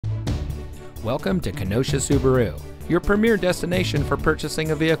Welcome to Kenosha Subaru, your premier destination for purchasing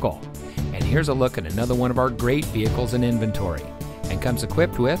a vehicle. And here's a look at another one of our great vehicles in inventory, and comes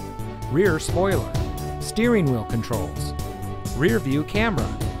equipped with rear spoiler, steering wheel controls, rear view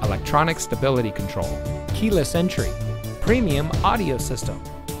camera, electronic stability control, keyless entry, premium audio system,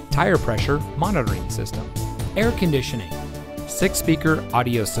 tire pressure monitoring system, air conditioning, 6-speaker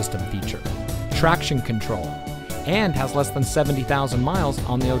audio system feature, traction control, and has less than 70,000 miles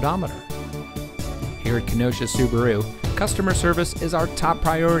on the odometer. Here at Kenosha Subaru, customer service is our top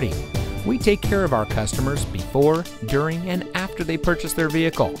priority. We take care of our customers before, during, and after they purchase their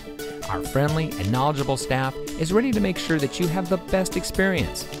vehicle. Our friendly and knowledgeable staff is ready to make sure that you have the best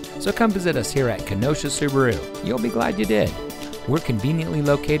experience. So come visit us here at Kenosha Subaru. You'll be glad you did. We're conveniently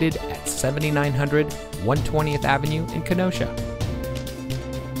located at 7900 120th Avenue in Kenosha.